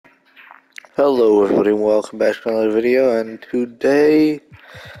Hello everybody and welcome back to another video, and today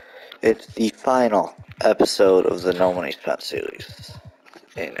it's the final episode of the No Money Spent series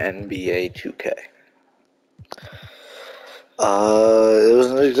in NBA 2K. It was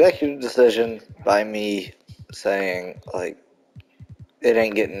an executive decision by me saying, like, it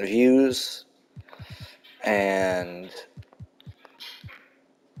ain't getting views, and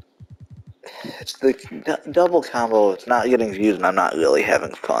it's the double combo, it's not getting views and I'm not really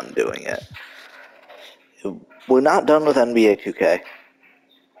having fun doing it. We're not done with NBA 2K.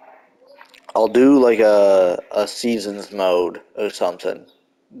 I'll do like a seasons mode or something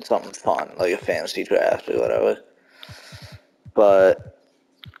fun, like a fantasy draft or whatever. But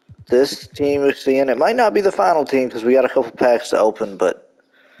this team we're seeing, it might not be the final team because we got a couple packs to open, but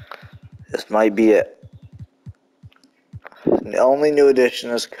this might be it. The only new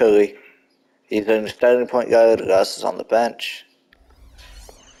addition is Curry. He's in starting point guard. Russ is on the bench.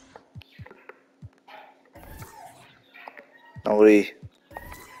 Nobody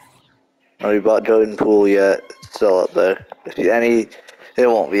bought Jordan Poole yet. It's still up there. It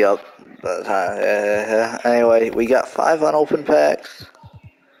won't be up by the time. Anyway, we got 5 unopened packs.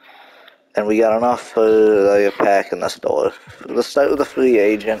 And we got enough for like a pack in the store. Let's start with a free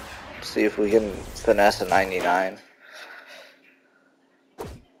agent. See if we can finesse a 99.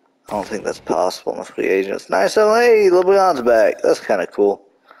 I don't think that's possible in the free agents. Nice. Oh, hey, LeBron's back. That's kind of cool.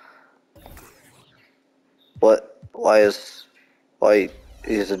 What? Why is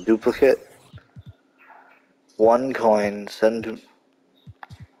a duplicate? 1 coin. Send to...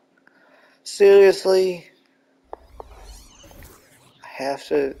 Seriously? I have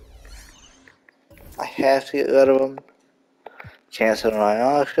to get rid of them. Cancel my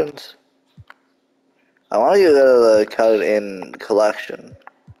auctions. I want to get rid of the card in collection.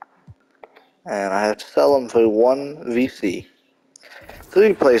 And I have to sell them for 1 VC.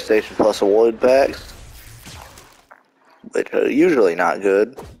 3 PlayStation Plus award packs, which are usually not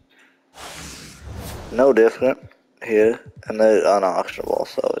good. No different here, and they're unauctionable,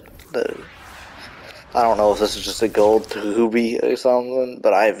 so I don't know if this is just a gold Ruby or something,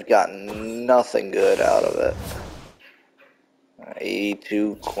 but I've gotten nothing good out of it.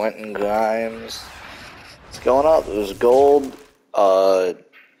 82 Quentin Grimes. It's going up. It was gold,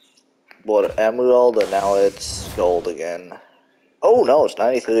 emerald, and now it's gold again. Oh no, it's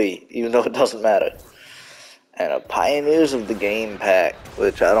 93, even though it doesn't matter. And a Pioneers of the Game pack,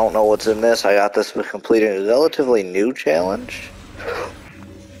 which I don't know what's in this. I got this for completing a relatively new challenge.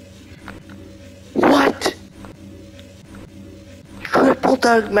 What? Triple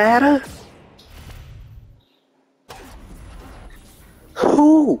Dark Matter?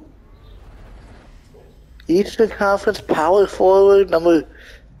 Who? Eastern Conference Power Forward number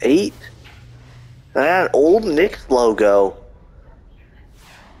 8? That old Knicks logo.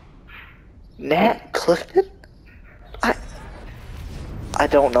 Nat Clifton? I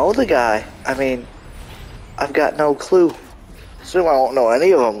don't know the guy. I mean, I've got no clue. Assume I won't know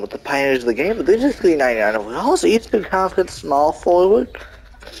any of them with the Pioneers of the Game, but they're just 399 overall. Eastern Conference small forward.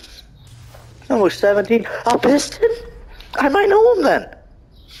 Number 17. A Piston? I might know him then.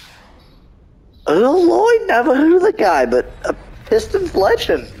 Earl Lloyd? Never heard of the guy, but a Pistons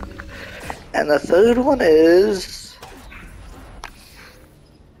legend. And the third one is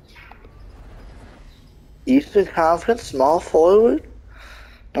Eastern Conference small forward.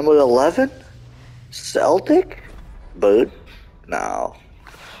 Number 11. Celtic? Bird? No.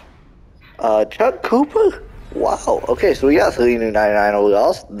 Chuck Cooper? Wow. Okay, so we got 3 new 99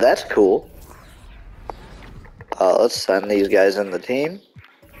 overalls. That's cool. Let's send these guys in the team.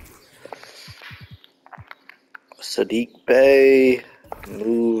 Sadiq Bey,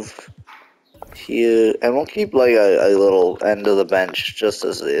 move here, and we'll keep like a little end of the bench just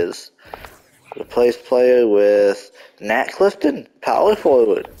as it is. Replace player with Nat Clifton, power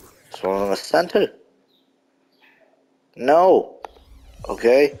forward. This one on the center. No.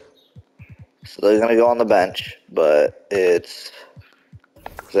 Okay. So they're gonna go on the bench, but it's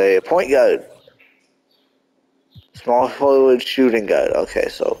say a point guard. Small forward shooting guard. Okay,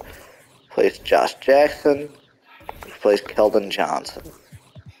 so replace Josh Jackson. Replace Keldon Johnson.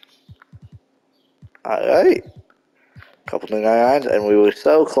 Alright. Couple new 99s, and we were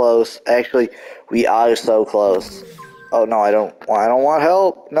so close. Actually, we are so close. Oh no, I don't want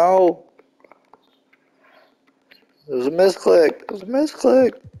help. No. It was a misclick. It was a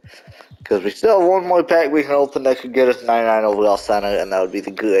misclick. Because we still have 1 more pack we can open that could get us 99 overall center, and that would be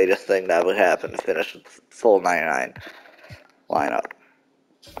the greatest thing that would happen to finish with full 99 lineup.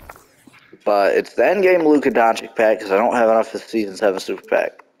 But it's the endgame Luka Doncic pack, because I don't have enough for the Season 7 Super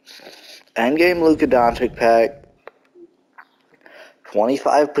Pack. Endgame Luka Doncic pack.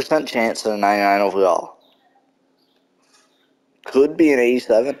 25% chance of a 99 overall. Could be an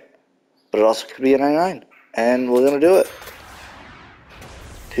 87, but it also could be a 99. And we're going to do it.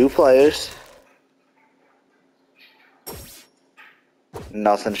 2 players.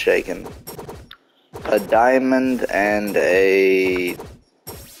 Nothing shaking. A diamond and a...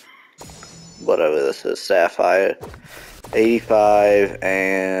 whatever this is, sapphire. 85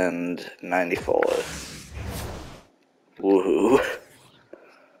 and 94. Woohoo.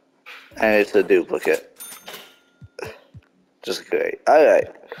 And it's a duplicate. Just great. Alright.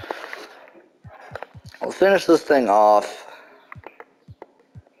 We'll finish this thing off.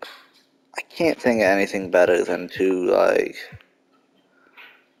 I can't think of anything better than to, like...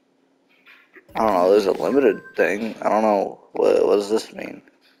 I don't know, there's a limited thing. I don't know. What does this mean?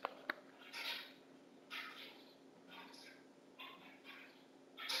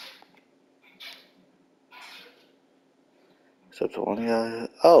 Except one guy.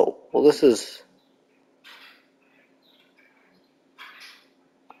 Oh, well, this is.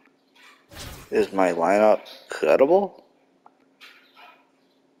 Is my lineup credible?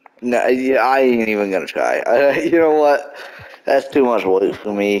 No, yeah, I ain't even gonna try. You know what? That's too much work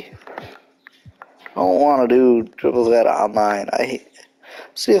for me. I don't want to do triple threat online.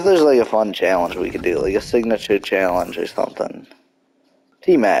 See if there's like a fun challenge we could do, like a signature challenge or something.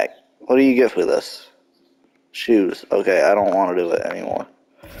 T-Mac, what do you get for this? Shoes. Okay, I don't want to do it anymore.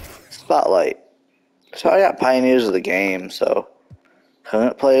 Spotlight. So I got pioneers of the game, so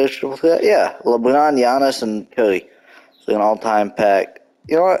current players triple threat. Yeah, LeBron, Giannis, and Curry. It's an all-time pack.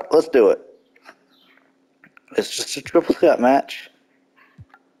 You know what? Let's do it. It's just a triple threat match.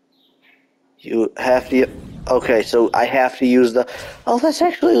 You have to. Okay, so I have to use the. Oh, that's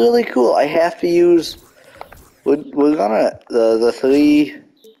actually really cool. I have to use. We're gonna the three.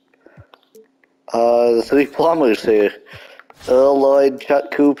 The 3 plumbers here. Earl Lloyd, Chuck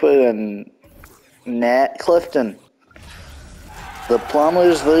Cooper, and Nat Clifton. The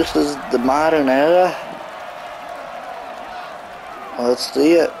plumbers versus the modern era. Let's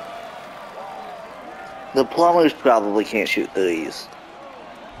see it. The plumbers probably can't shoot threes,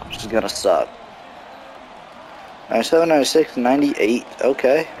 which is gonna suck. 97, 96, 98.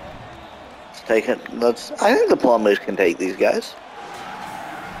 Okay. Let's take it. I think the plumbers can take these guys.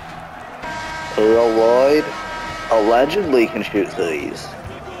 Earl Lloyd allegedly can shoot threes.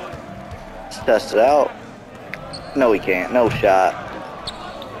 Let's test it out. No, he can't. No shot.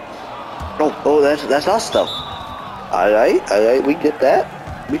 Oh, that's us though. All right, we get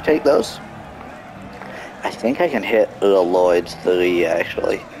that. We take those. I think I can hit Earl Lloyd's 3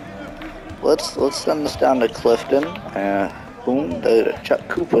 actually. Let's send this down to Clifton. Boom, to Chuck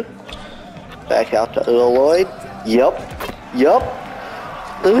Cooper. Back out to Earl Lloyd. Yup.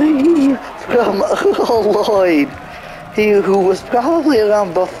 3 from Earl Lloyd. Who was probably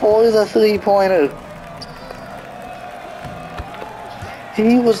around before the 3-pointer.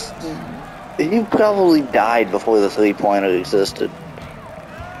 He probably died before the 3-pointer existed.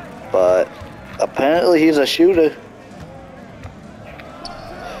 But apparently he's a shooter.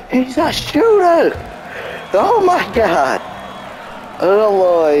 He's a shooter! Oh my god! Earl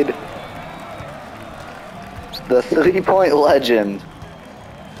Lloyd. The 3-point legend.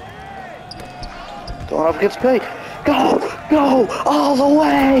 Going up against Curry. Go! All the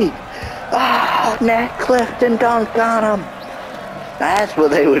way! Ah, Nat Clifton dunked on him. That's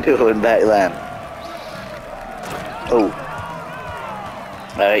what they were doing back then. Oh.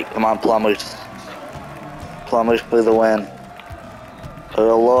 Alright, come on, plumbers. Plumbers for the win.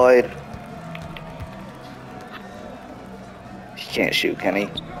 Earl Lloyd. He can't shoot, can he?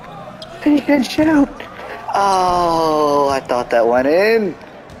 He can shoot! Oh, I thought that went in.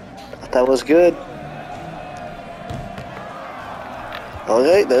 I thought that was good.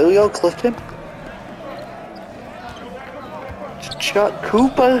 Alright, there we go, Clifton. Chuck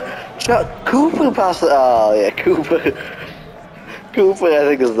Cooper possibly. Oh yeah, Cooper, I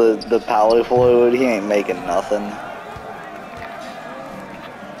think is the power forward. He ain't making nothing.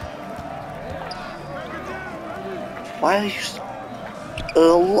 Why are you...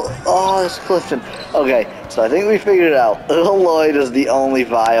 oh, it's Clifton. Okay, so I think we figured it out. Earl Lloyd is the only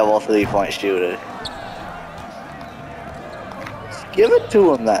viable 3-point shooter. Let's give it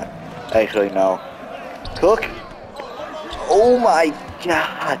to him then. Actually, no. Cook. Oh my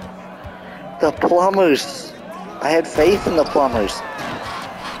god. The plumbers. I had faith in the plumbers.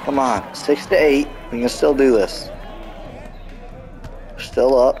 Come on. 6-8. We can still do this. We're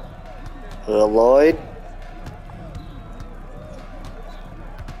still up. Earl Lloyd.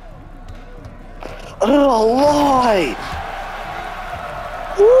 Earl Lloyd!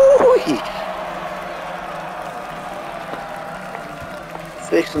 Woo-wee.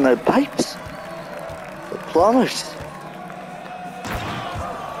 fixing their pipes. The plumbers.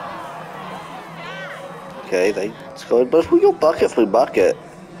 Okay, they scored, but if we go bucket for bucket,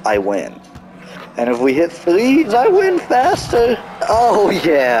 I win. And if we hit threes, I win faster. Oh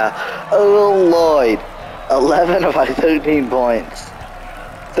yeah, Earl Lloyd, 11 of our 13 points.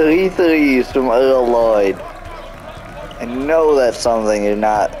 3 threes from Earl Lloyd. I know that's something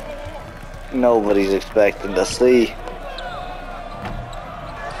nobody's expecting to see.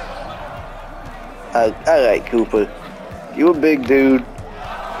 Alright, Cooper. You a big dude.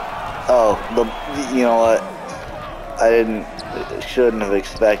 Oh, you know what? Shouldn't have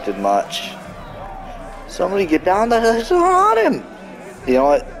expected much. Somebody get down there, there's on him. You know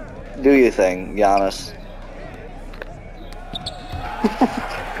what? Do your thing, Giannis.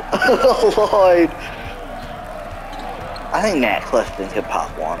 Oh, Lloyd. I think Nat Clifton could pop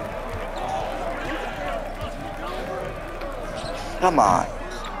one. Come on.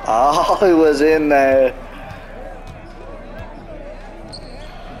 Oh, he was in there.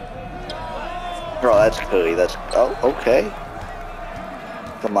 Bro, that's Curry. Oh, okay.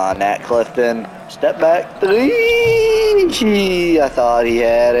 Come on, Nat Clifton. Step back. 3! Gee, I thought he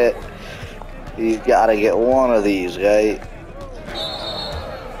had it. He's got to get one of these, right?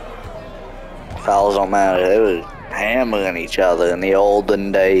 Fouls don't matter. They were hammering each other in the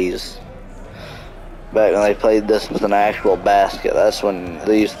olden days. Back when they played this with an actual basket. That's when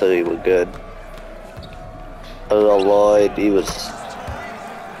these three were good. Earl Lloyd, he was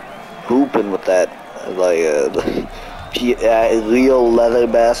hooping with that, like, real leather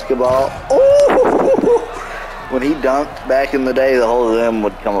basketball. Oh! When he dunked back in the day, the whole rim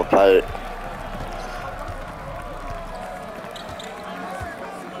would come apart.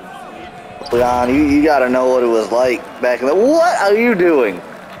 Leon, you gotta know what it was like back in the... What are you doing?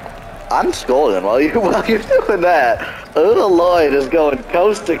 I'm scolding while you're doing that. Earl Lloyd is going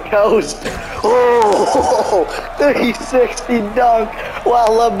coast to coast. Oh, 360 dunk while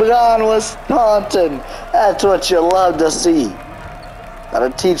LeBron was taunting. That's what you love to see. Gotta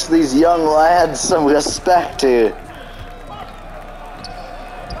teach these young lads some respect here.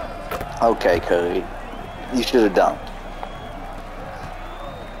 Okay, Curry. You should have dunked.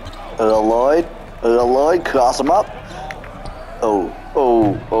 Earl Lloyd, cross him up. Oh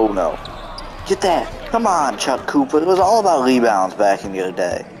no. Get that. Come on, Chuck Cooper. It was all about rebounds back in your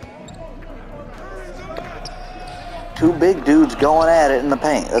day. Two big dudes going at it in the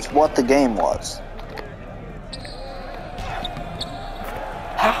paint. That's what the game was.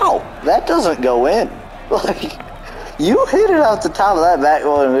 How? That doesn't go in. Like, you hit it off the top of that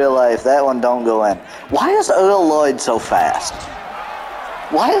backboard in real life. That one don't go in. Why is Earl Lloyd so fast?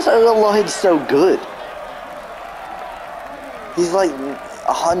 Why is Earl Lloyd so good? He's like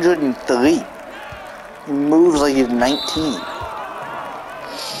 103. He moves like he's 19.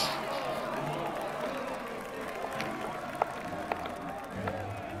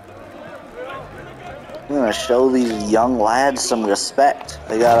 I'm gonna show these young lads some respect.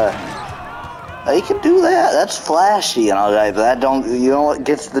 They can do that. That's flashy and all right, but that don't. You know what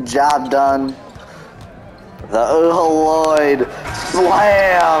gets the job done? The Earl Lloyd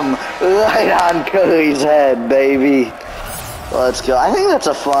slam right on Curry's head, baby. Let's go. I think that's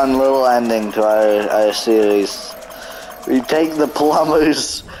a fun little ending to our series. We take the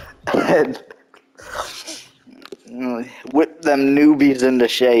plumbers and whip them newbies into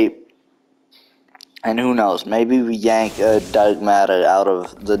shape. And who knows, maybe we yank a Dark Matter out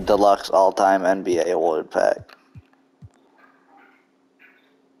of the deluxe all-time NBA award pack.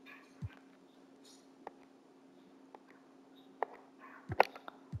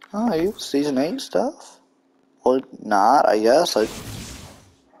 Oh, you Season 8 stuff? Or not, I guess.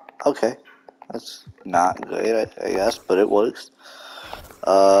 Okay. That's not great, I guess, but it works.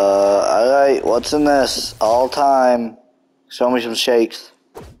 Alright, what's in this? All time. Show me some shakes.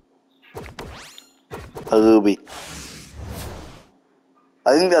 A ruby.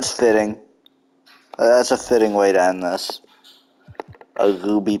 I think that's fitting. That's a fitting way to end this. A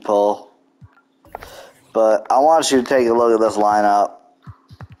ruby pull. But I want you to take a look at this lineup.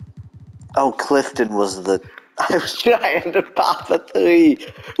 Oh, Clifton was the... I was trying to pop a 3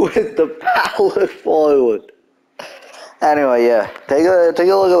 with the power forward. Anyway, yeah. Take a look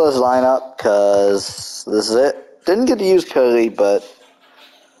at this lineup, because this is it. Didn't get to use Curry, but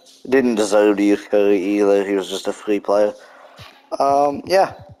didn't deserve to use Curry either. He was just a free player.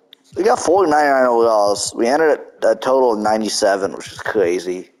 Yeah. We got 499 overalls. We ended at a total of 97, which is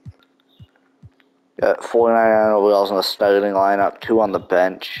crazy. Got 499 overalls in the starting lineup, 2 on the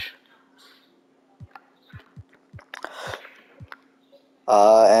bench.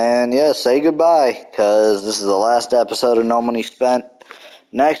 And yeah, say goodbye, because this is the last episode of No Money Spent.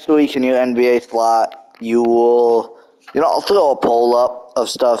 next week in your NBA slot, you will, I'll throw a poll up of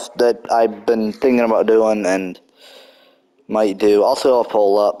stuff that I've been thinking about doing and might do. I'll throw a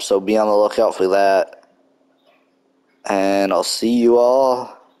poll up, so be on the lookout for that. And I'll see you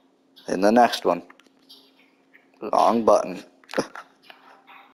all in the next one. Wrong button.